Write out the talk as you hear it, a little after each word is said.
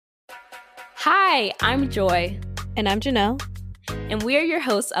Hi, I'm Joi. And I'm Janelle. And we are your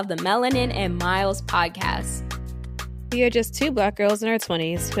hosts of the Melanin and Miles podcast. We are just two Black girls in our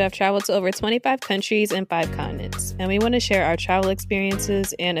 20s who have traveled to over 25 countries and 5 continents. And we want to share our travel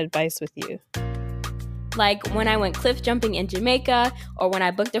experiences and advice with you. Like when I went cliff jumping in Jamaica, or when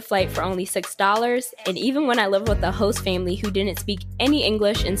I booked a flight for only $6, and even when I lived with a host family who didn't speak any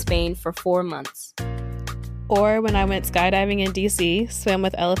English in Spain for 4 months. Or when I went skydiving in DC, swam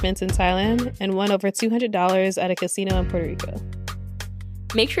with elephants in Thailand, and won over $200 at a casino in Puerto Rico.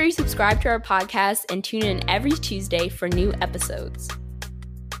 Make sure you subscribe to our podcast and tune in every Tuesday for new episodes.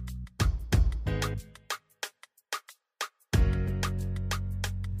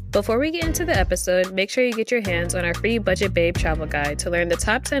 Before we get into the episode, make sure you get your hands on our free Budget Babe travel guide to learn the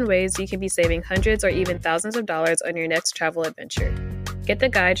top 10 ways you can be saving hundreds or even thousands of dollars on your next travel adventure. Get the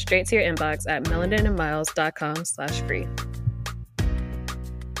guide straight to your inbox at melaninmiles.com/free.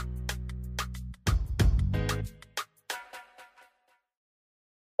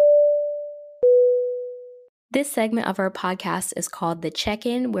 This segment of our podcast is called The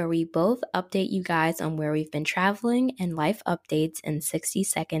Check-In, where we both update you guys on where we've been traveling and life updates in 60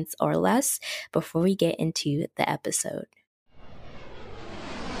 seconds or less before we get into the episode.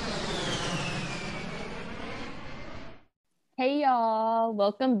 Hey y'all,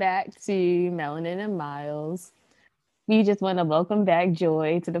 welcome back to Melanin and Miles. We just want to welcome back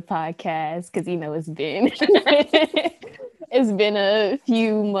Joi to the podcast because it's been it's been a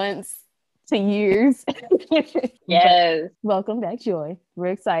few months to years. Yes. Welcome back, Joi. We're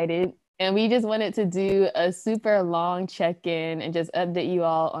excited. And we just wanted to do a super long check-in and just update you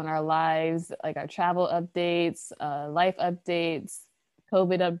all on our lives, like our travel updates, life updates,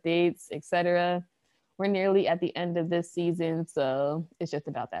 COVID updates, etc. We're nearly at the end of this season, so it's just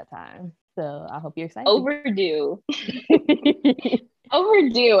about that time. So I hope you're excited. Overdue.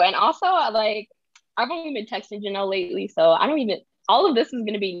 Overdue. And also, I've only been texting Janelle lately, so all of this is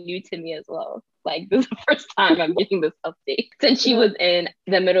going to be new to me as well. Like, this is the first time I'm getting this update since she was in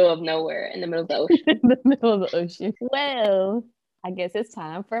the middle of nowhere, in the middle of the ocean. The middle of the ocean. Well, I guess it's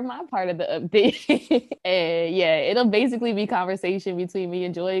time for my part of the update. And yeah, it'll basically be conversation between me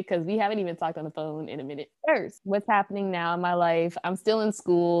and Joi because we haven't even talked on the phone in a minute. First, what's happening now in my life? I'm still in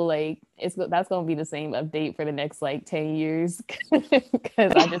school. That's going to be the same update for the next 10 years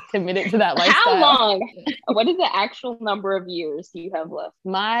because I just committed to that lifestyle. How long? What is the actual number of years you have left?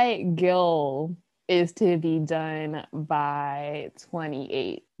 My goal is to be done by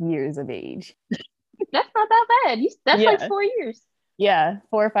 28 years of age. That's not that bad. That's 4 years. Yeah,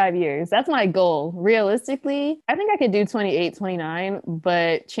 4 or 5 years. That's my goal. Realistically, I think I could do 28, 29,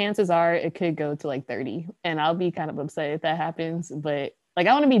 but chances are it could go to 30. And I'll be kind of upset if that happens. But I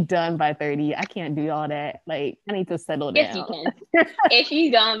want to be done by 30. I can't do all that. I need to settle down. Yes, you can. If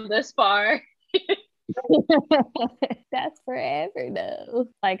you've gone this far. That's forever though.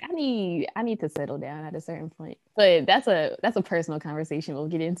 I need to settle down at a certain point. But that's a personal conversation we'll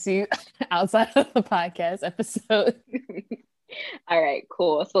get into outside of the podcast episode. All right,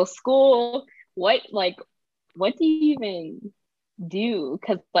 cool. So school, what do you even do?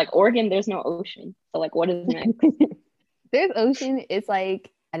 Because Oregon, there's no ocean. So what is next? There's ocean. It's I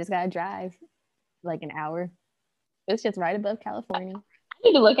just gotta drive an hour. It's just right above California. I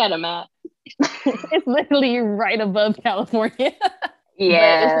need to look at a map. It's literally right above California.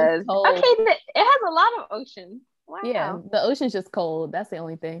 Yes. Okay, it has a lot of ocean. Wow. Yeah, the ocean's just cold. That's the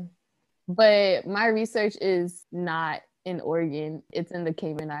only thing. But my research is not in Oregon. It's in the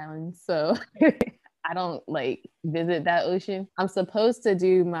Cayman Islands. So I don't visit that ocean. I'm supposed to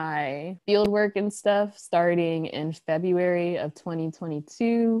do my field work and stuff starting in February of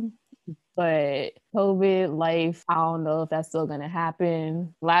 2022. But COVID life, I don't know if that's still going to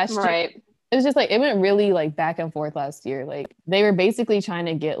happen. Last year, it was just it went really back and forth last year. They were basically trying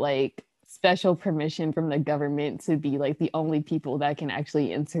to get special permission from the government to be the only people that can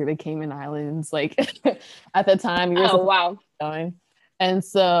actually enter the Cayman Islands. At the time, we were going. And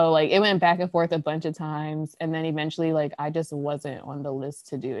so it went back and forth a bunch of times. And then eventually I just wasn't on the list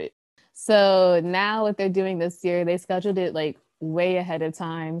to do it. So now what they're doing this year, they scheduled it way ahead of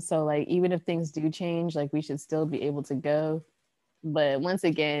time. So even if things do change, we should still be able to go. But once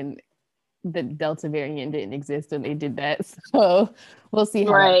again, the Delta variant didn't exist when they did that. So we'll see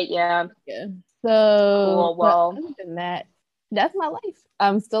how yeah. So cool. Well, other than that, that's my life.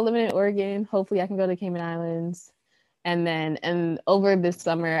 I'm still living in Oregon. Hopefully I can go to Cayman Islands. And over this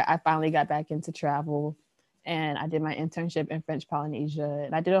summer, I finally got back into travel. And I did my internship in French Polynesia.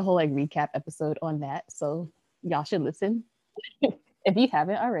 And I did a whole recap episode on that. So y'all should listen if you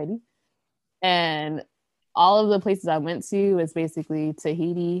haven't already. And all of the places I went to was basically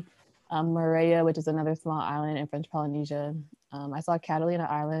Tahiti, Moorea, which is another small island in French Polynesia. I saw Catalina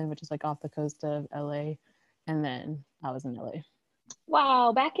Island, which is like off the coast of LA, and then I was in LA.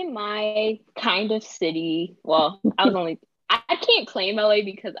 Wow, back in my kind of city, well, I can't claim LA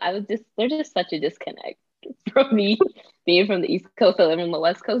because there's just such a disconnect from me being from the East Coast, I live on the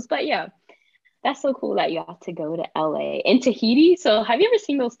West Coast. But yeah, that's so cool that you got to go to LA and Tahiti. So have you ever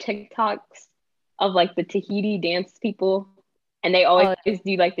seen those TikToks of like the Tahiti dance people? And they always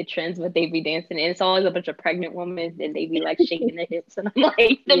do like the trends, but they be dancing, and it's always a bunch of pregnant women, and they be like shaking their hips, and I'm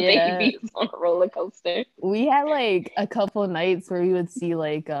like, the baby's on a roller coaster. We had like a couple nights where we would see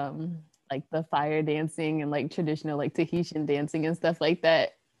like the fire dancing and like traditional like Tahitian dancing and stuff like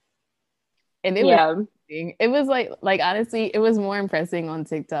that. And it was like honestly, it was more impressive on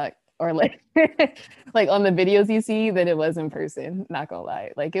TikTok or like like on the videos you see than it was in person. Not gonna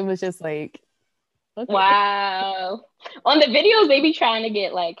lie, like it was just like. Okay. Wow. On the videos, they be trying to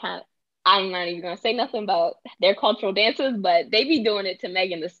get like I'm not even gonna say nothing about their cultural dances, but they be doing it to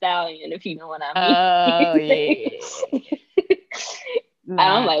Megan Thee Stallion, if you know what I mean. Oh yeah.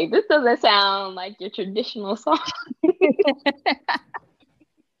 I'm like, this doesn't sound like your traditional song.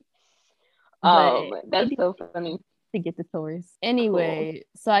 That's so funny. To get the tours. Anyway, cool.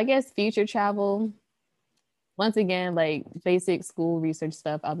 So I guess future travel. Once again, like basic school research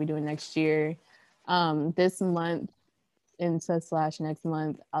stuff I'll be doing next year. This month into / next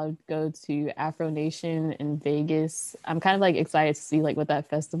month, I'll go to Afro Nation in Vegas. I'm kind of like excited to see like what that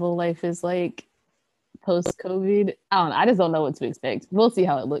festival life is like post-COVID. I don't know. I just don't know what to expect. We'll see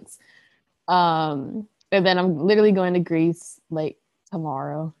how it looks. And then I'm literally going to Greece like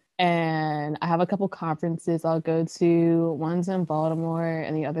tomorrow. And I have a couple conferences I'll go to. One's in Baltimore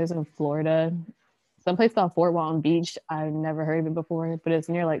and the other's in Florida. Someplace called Fort Walton Beach. I've never heard of it before, but it's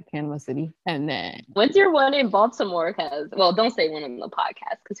near like Panama City. And then when's your one in Baltimore? Because don't say one on the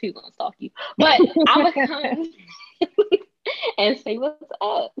podcast because people gonna stalk you. But I'm gonna come and say what's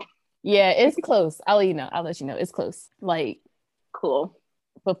up. Yeah, it's close. I'll let you know. It's close. Like cool.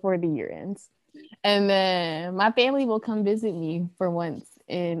 Before the year ends. And then my family will come visit me for once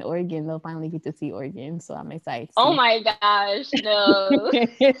in Oregon. They'll finally get to see Oregon, so I'm excited. Oh my gosh, no!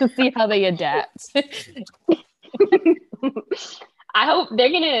 To see how they adapt. I hope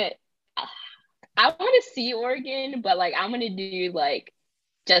they're gonna. I want to see Oregon, but like I'm gonna do like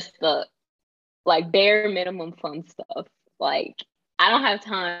just the like bare minimum fun stuff. Like I don't have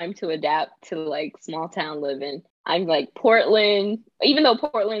time to adapt to like small town living. I'm like Portland, even though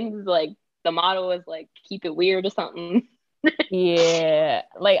Portland's like the motto is like keep it weird or something. Yeah,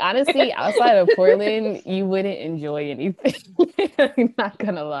 like honestly, outside of Portland, you wouldn't enjoy anything. I'm not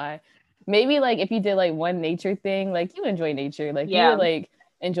gonna lie. Maybe like if you did like one nature thing, like you enjoy nature, like you would like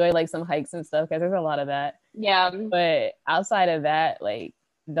enjoy like some hikes and stuff because there's a lot of that. Yeah. But outside of that, like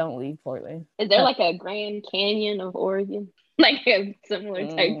don't leave Portland. Is there like a Grand Canyon of Oregon, like a similar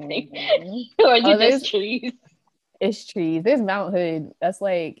type thing, or is it just trees? It's trees. There's Mount Hood. That's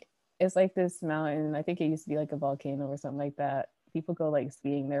like. It's like this mountain. I think it used to be like a volcano or something like that. People go like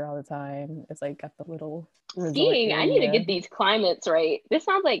skiing there all the time. It's like got the little skiing. I need to get these climates right. This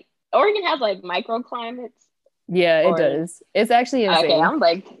sounds like Oregon has like microclimates. Yeah, it does. It's actually insane. Okay, I'm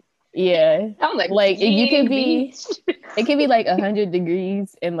like, it could be like 100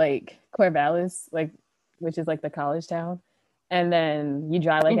 degrees in like Corvallis, like which is like the college town, and then you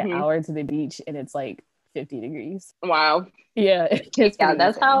drive like an hour to the beach and it's like 50 degrees. Wow. Yeah. That's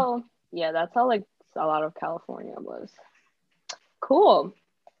how like a lot of California was. Cool.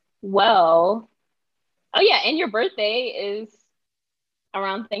 Well, oh yeah, and your birthday is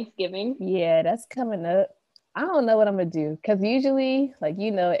around Thanksgiving. Yeah, that's coming up. I don't know what I'm gonna do because usually, like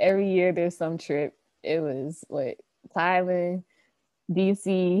every year there's some trip. It was Thailand,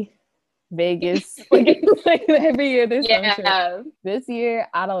 DC, Vegas. like every year there's some trip. This year,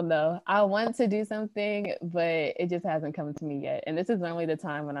 I don't know. I want to do something, but it just hasn't come to me yet. And this is normally the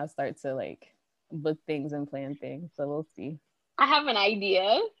time when I start to like book things and plan things. So we'll see. I have an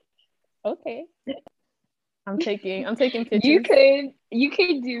idea. Okay. I'm taking pictures. You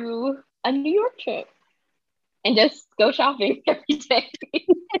could do a New York trip and just go shopping every day.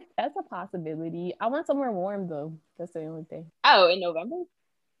 That's a possibility. I want somewhere warm though. That's the only thing. Oh, in November?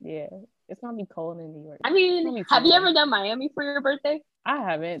 Yeah. It's gonna be cold in New York. I mean, have you ever done Miami for your birthday? I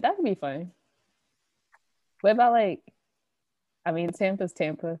haven't. That could be fun. What about Tampa's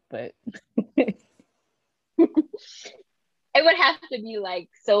Tampa, but it would have to be like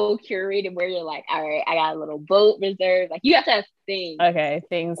so curated where you're like, all right, I got a little boat reserved. Like you have to have things. Okay,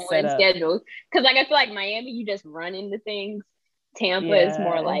 things set up. Scheduled. Because like I feel like Miami, you just run into things. Tampa is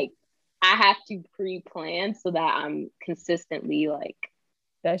more like I have to pre-plan so that I'm consistently like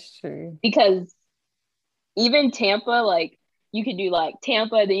That's true. Because even Tampa, like you could do like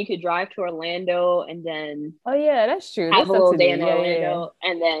Tampa, then you could drive to Orlando and then Oh yeah, that's true. have There's a stuff little to do. day in Yeah, yeah. Orlando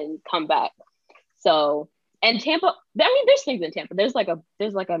and then come back. So, and Tampa, I mean, there's things in Tampa. There's like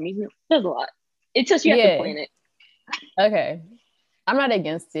a museum. There's a lot. It's just you have to Yeah. plan it. Okay. I'm not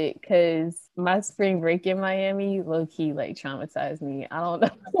against it because my spring break in Miami low key like traumatized me. I don't know.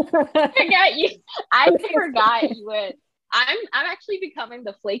 I forgot you. I forgot you went. I'm actually becoming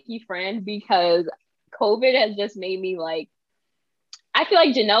the flaky friend because COVID has just made me like. I feel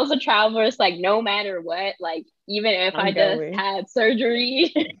like Janelle's a traveler. It's like no matter what, like even if I'm I just going. had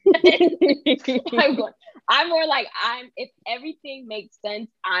surgery, I'm going. I'm more like if everything makes sense,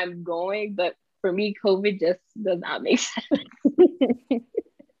 I'm going. But for me, COVID just does not make sense.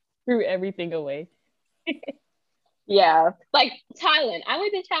 Threw everything away. Yeah, like Thailand. I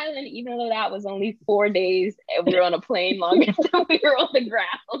went to Thailand even though that was only 4 days and we were on a plane longer than we were on the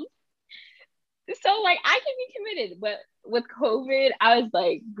ground. So like I can be committed, but with COVID, I was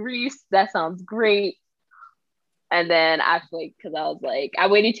like, Greece, that sounds great. And then I like because I was like, I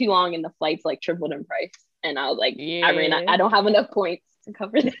waited too long and the flights like tripled in price. And I was like, Yeah. I don't have enough points to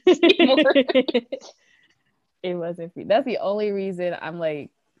cover this anymore. It wasn't free. That's the only reason I'm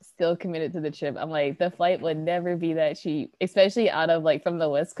like still committed to the trip. I'm like, the flight would never be that cheap, especially out of like from the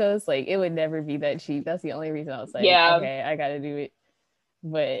West Coast. Like, it would never be that cheap. That's the only reason I was like, Yeah, okay, I gotta do it.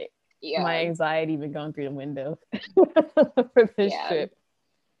 But my yeah, anxiety been going through the window for this yeah. trip.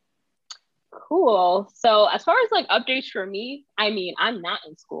 Cool. So as far as like updates for me, I mean, I'm not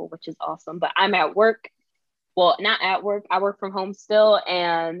in school, which is awesome, but I'm at work. Well, not at work. I work from home still,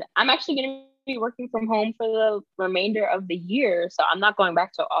 and I'm actually going to be working from home for the remainder of the year. So I'm not going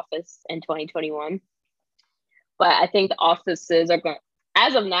back to office in 2021. But I think the offices are going,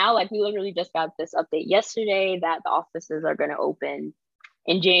 as of now, like we literally just got this update yesterday that the offices are going to open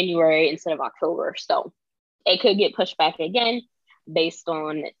in January instead of October. So it could get pushed back again based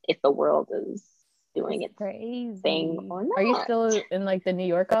on if the world is doing It's its crazy. thing or Are you not. still in like the New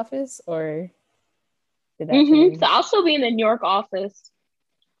York office or did that So change? I'll still be in the New York office.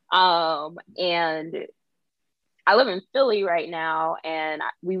 And I live in Philly right now, and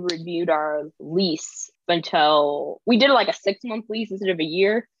we reviewed our lease until we did like a 6-month lease instead of a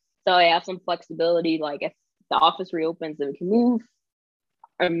year. So I have some flexibility. Like if the office reopens, then we can move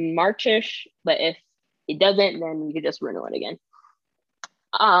in Marchish. But if it doesn't, then we could just renew it again.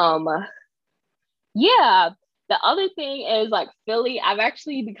 Um, yeah. The other thing is like Philly. I've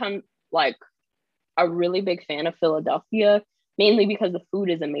actually become like a really big fan of Philadelphia, mainly because the food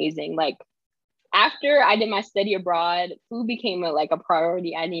is amazing. Like after I did my study abroad, food became like a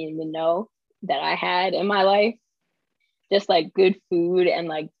priority I didn't even know that I had in my life. Just like good food and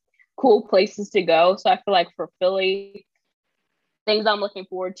like cool places to go. So I feel like for Philly, things I'm looking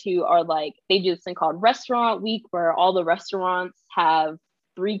forward to are like they do this thing called Restaurant Week where all the restaurants have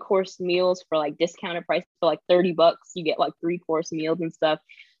 3-course meals for like discounted price for like $30. You get like 3-course meals and stuff.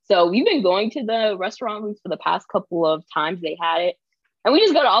 So we've been going to the restaurant weeks for the past couple of times they had it. And we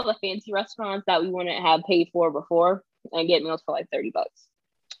just go to all the fancy restaurants that we wouldn't have paid for before and get meals for like $30.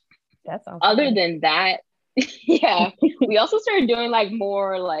 That sounds Other fun. than that, yeah, we also started doing like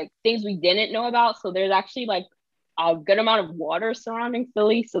more like things we didn't know about. So there's actually like a good amount of water surrounding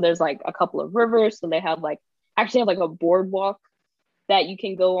Philly. So there's like a couple of rivers. So they have like actually have like a boardwalk that you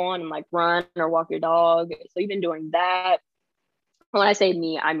can go on and like run or walk your dog. So we've been doing that. When I say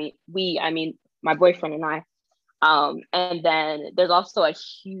me, I mean we, I mean my boyfriend and I. And then there's also a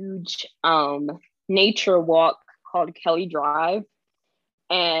huge nature walk called Kelly Drive.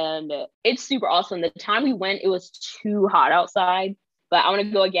 And it's super awesome. The time we went, it was too hot outside. But I want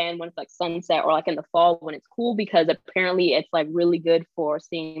to go again when it's like sunset or like in the fall when it's cool because apparently it's like really good for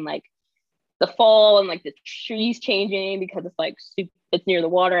seeing like the fall and like the trees changing because it's like it's near the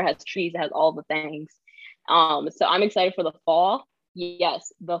water, it has trees, it has all the things. So I'm excited for the fall.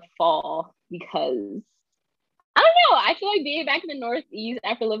 Yes, the fall because I don't know. I feel like being back in the Northeast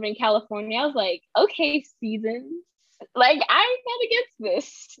after living in California, I was like, okay, seasons. Like I'm not against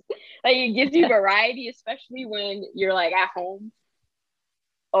this. Like it gives you variety, especially when you're like at home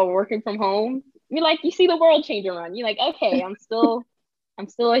or working from home. You like you see the world change around. You're like, okay, I'm still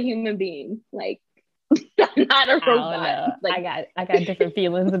a human being. Like I'm not a I don't robot. know. Like I got different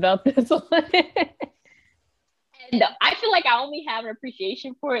feelings about this one. and I feel like I only have an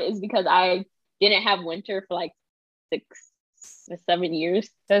appreciation for it is because I didn't have winter for like 6 or 7 years.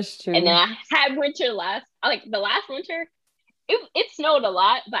 That's And then true. I had winter the last winter, it snowed a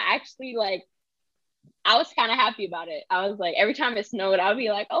lot, but actually like I was kind of happy about it. I was like, every time it snowed, I would be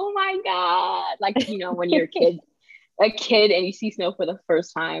like, oh my God. Like, when you're a kid. a kid and you see snow for the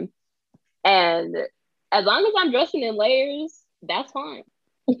first time. And as long as I'm dressing in layers, that's fine.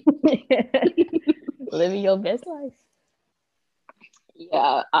 Living your best life.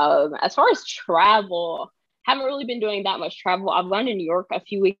 Yeah. As far as travel, haven't really been doing that much travel. I've gone to New York a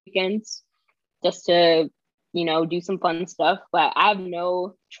few weekends just to, do some fun stuff. But I have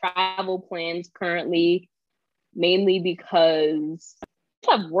no travel plans currently, mainly because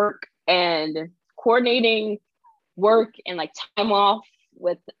I have work, and coordinating work and like time off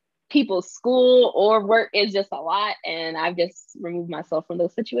with people's school or work is just a lot. And I've just removed myself from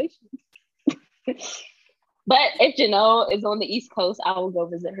those situations. But if Janelle is on the East Coast, I will go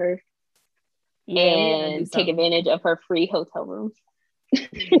visit her and take advantage of her free hotel rooms.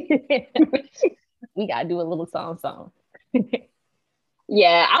 We gotta do a little song.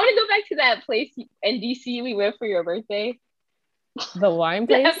 Yeah, I want to go back to that place in DC we went for your birthday. The wine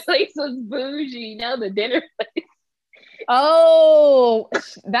place? That place was bougie. The dinner place. Oh,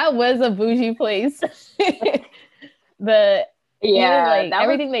 that was a bougie place. Everything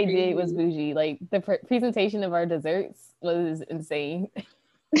they did was bougie. Like the presentation of our desserts was insane.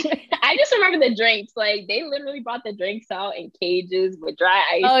 I just remember the drinks. Like they literally brought the drinks out in cages with dry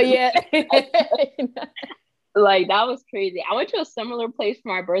ice. Oh yeah. Like that was crazy. I went to a similar place for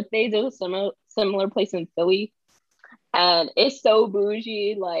my birthday. There was a similar place in Philly. And it's so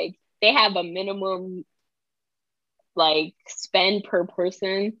bougie. Like they have a minimum like spend per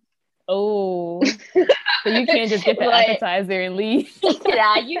person. Oh, so you can't just get the appetizer and leave.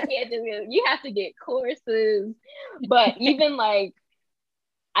 Yeah, you can't do it. You have to get courses. But even like,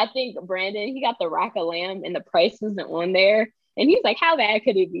 I think Brandon, he got the rack of lamb and the price isn't on there. And he's like, how bad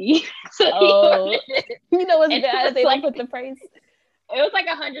could it be? So you know what's bad? They don't put the price. It was like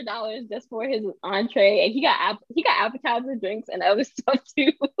 $100 just for his entree, and he got appetizer, drinks, and other stuff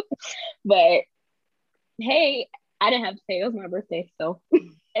too. But hey, I didn't have to pay. It was my birthday, so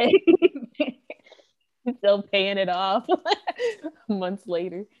still paying it off months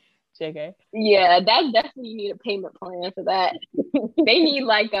later. JK. Yeah, that definitely need a payment plan for that. They need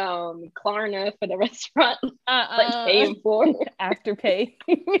like Klarna for the restaurant, like paying for Afterpay.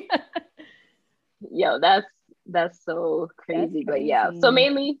 Yo, that's so crazy. But yeah, so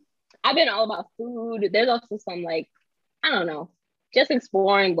mainly I've been all about food. There's also some like, I don't know, just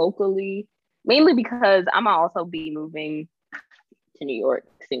exploring locally, mainly because I'm also be moving to New York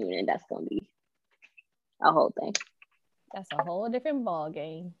soon, and that's gonna be a whole thing. That's a whole different ball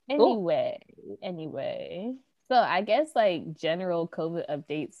game. Anyway. So I guess like general COVID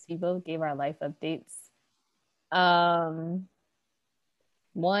updates. We both gave our life updates.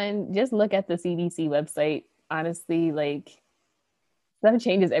 One, just look at the CDC website. Honestly, like stuff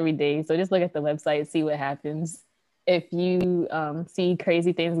changes every day. So just look at the website, see what happens. If you see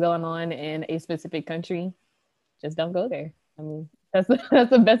crazy things going on in a specific country, just don't go there. I mean, that's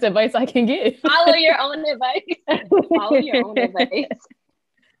the best advice I can give. Follow your own advice. Follow your own advice.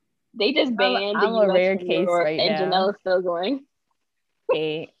 They just banned I'm the a US rare from case Europe, right and now. Janelle is still going.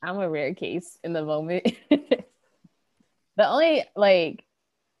 Hey, I'm a rare case in the moment. The only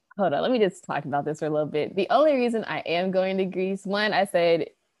hold on, let me just talk about this for a little bit. The only reason I am going to Greece, one, I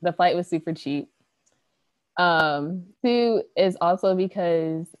said the flight was super cheap. Two is also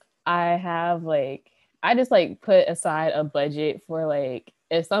because I just put aside a budget for like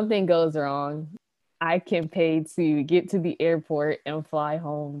if something goes wrong, I can pay to get to the airport and fly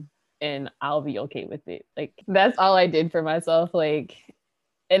home and I'll be okay with it. Like that's all I did for myself. Like,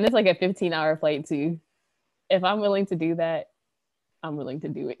 and it's like a 15-hour flight too. If I'm willing to do that, I'm willing to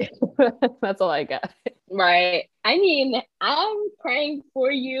do it. That's all I got. Right. I mean, I'm praying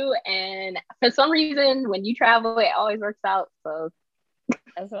for you, and for some reason, when you travel, it always works out. So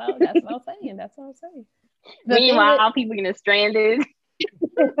that's what I'm saying. Meanwhile, people getting stranded.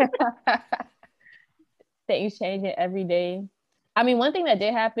 Things changing every day. I mean, one thing that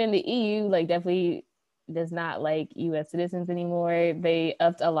did happen, the EU definitely does not like US citizens anymore. They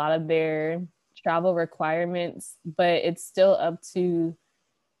upped a lot of their travel requirements, but it's still up to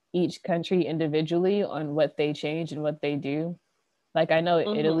each country individually on what they change and what they do. Like I know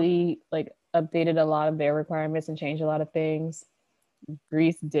Italy updated a lot of their requirements and changed a lot of things.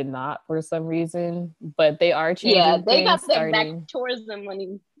 Greece did not for some reason, but they are changing. Yeah, they got their back tourism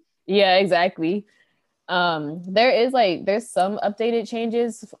money. Yeah, exactly. There's some updated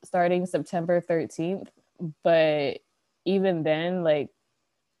changes starting September 13th, but even then,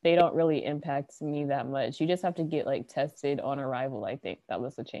 they don't really impact me that much. You just have to get tested on arrival. I think that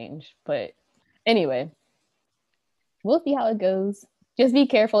was a change. But anyway, we'll see how it goes. Just be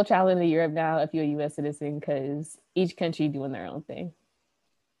careful traveling to Europe now if you're a US citizen, because each country doing their own thing.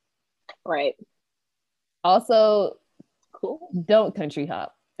 Right. Also, Cool. Don't country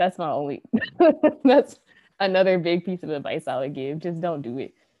hop. That's my only. That's another big piece of advice I would give. Just don't do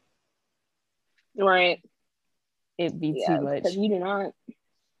it. Right. It'd be too Yeah, because much. you do not.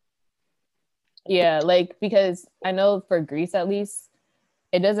 Yeah, like because I know for Greece at least,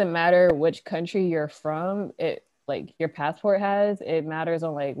 it doesn't matter which country you're from. It like your passport has, it matters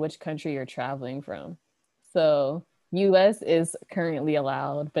on like which country you're traveling from. So US is currently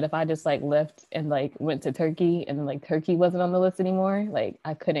allowed, but if I just like left and like went to Turkey and like Turkey wasn't on the list anymore, like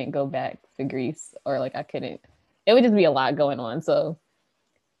I couldn't go back to Greece or like I couldn't. It would just be a lot going on. So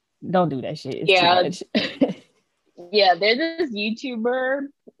don't do that shit. It's too Yeah, much. yeah. There's this YouTuber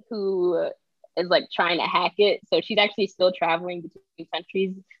who is like trying to hack it. So she's actually still traveling between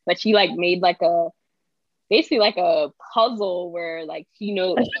countries, but she like made like a basically like a puzzle where like she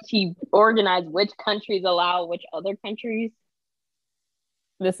organized which countries allow which other countries.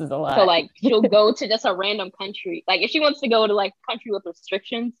 This is a So lot. like she'll go to just a random country. Like if she wants to go to like a country with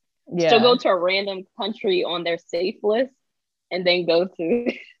restrictions, she'll Yeah. go to a random country on their safe list and then go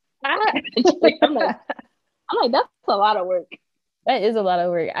to I'm like, that's a lot of work. That is a lot of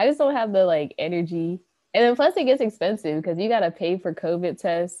work. I just don't have the like energy. And then plus it gets expensive because you gotta pay for COVID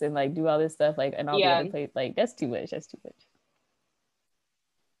tests and like do all this stuff like and all the Yeah. other places. Like that's too much. That's too much.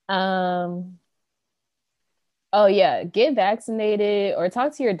 Um oh yeah, get vaccinated or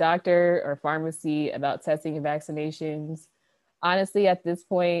talk to your doctor or pharmacy about testing and vaccinations. Honestly, at this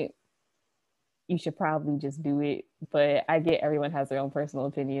point, you should probably just do it. But I get everyone has their own personal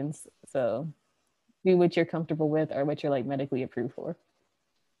opinions. So do what you're comfortable with or what you're like medically approved for.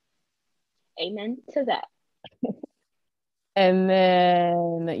 Amen to that. And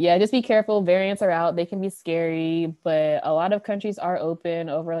then, yeah, just be careful. Variants are out. They can be scary, but a lot of countries are open,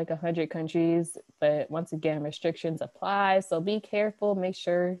 over like 100 countries. But once again, restrictions apply. So be careful. Make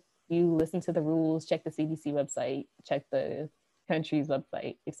sure you listen to the rules, check the CDC website, check the country's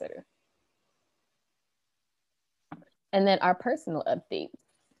website, etc. And then our personal updates.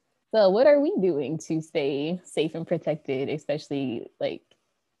 So, what are we doing to stay safe and protected, especially like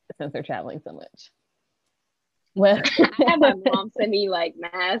since we're traveling so much? Well, I had my mom send me like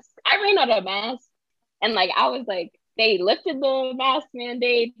masks. I ran out of masks, and like I was like, they lifted the mask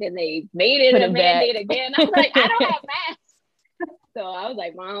mandate, and they made it put a it back. mandate again. I was like, I don't have masks. So I was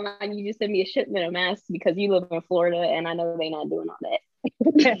like, Mom, I need you to send me a shipment of masks because you live in Florida, and I know they're not doing all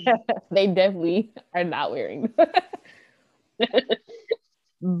that. They definitely are not wearing.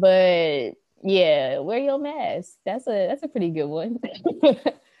 But yeah, wear your mask. That's a pretty good one.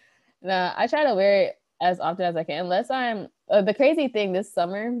 Now I try to wear it as often as I can, unless I'm the crazy thing this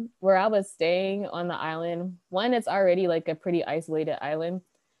summer where I was staying on the island. One, it's already like a pretty isolated island.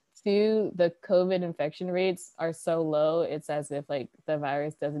 Two, the COVID infection rates are so low, it's as if like the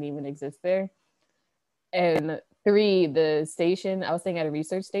virus doesn't even exist there. And three, the station, I was staying at a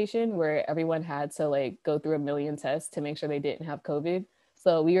research station where everyone had to like go through a million tests to make sure they didn't have COVID.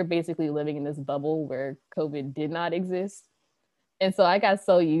 So we were basically living in this bubble where COVID did not exist. And so I got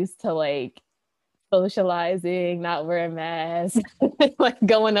so used to like socializing, not wearing masks, like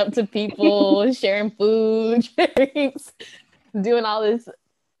going up to people, sharing food, drinks, doing all this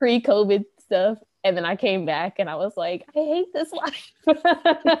pre-COVID stuff. And then I came back and I was like, I hate this life.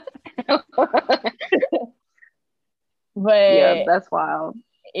 Yeah, But that's wild.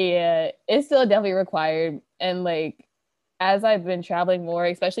 yeah, it's still definitely required. And like as I've been traveling more,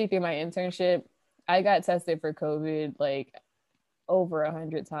 especially through my internship, I got tested for COVID like over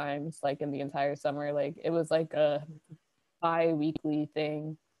 100 times, like in the entire summer. Like it was like a bi-weekly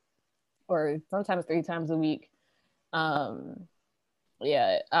thing, or sometimes 3 times a week. Um,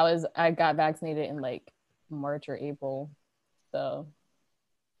 yeah, I got vaccinated in like March or April, so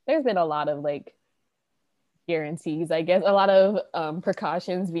there's been a lot of like guarantees, I guess, a lot of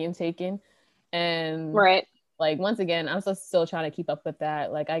precautions being taken. And Right. like once again, I'm still trying to keep up with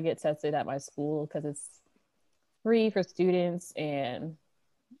that. Like I get tested at my school because it's free for students and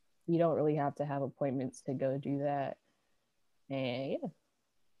you don't really have to have appointments to go do that. And yeah,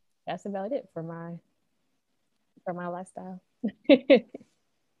 that's about it for my lifestyle.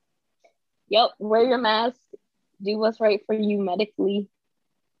 Yep. Wear your mask. Do what's right for you medically.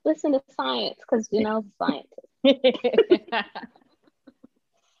 Listen to science because Janelle's a scientist.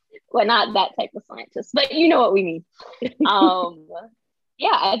 Well, not that type of scientist, but you know what we mean. Yeah,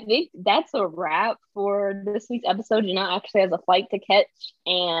 I think that's a wrap for this week's episode. Janelle actually has a flight to catch,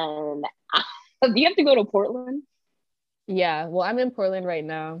 and do you have to go to Portland? Yeah, well, I'm in Portland right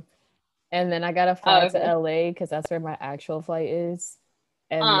now, and then I gotta Oh, fly to okay. LA because that's where my actual flight is.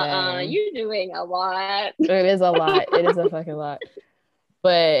 And then You're doing a lot. it is a lot. It is a fucking lot.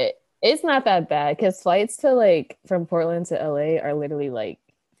 But It's not that bad because flights to like from Portland to LA are literally like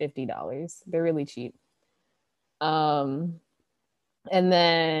 $50. They're really cheap. Um, and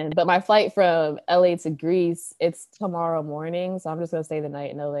then, but my flight from LA to Greece, it's tomorrow morning. So I'm just gonna stay the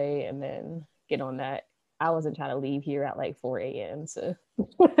night in LA and then get on that. I wasn't trying to leave here at like 4 a.m. So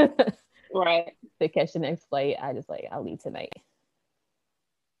Right. to catch the next flight, I just like I'll leave tonight.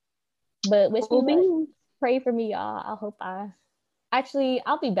 But wish me Cool luck. beans. Pray for me, y'all. I hope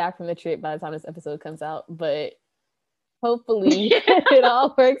I'll be back from the trip by the time this episode comes out, but hopefully it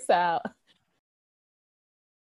all works out.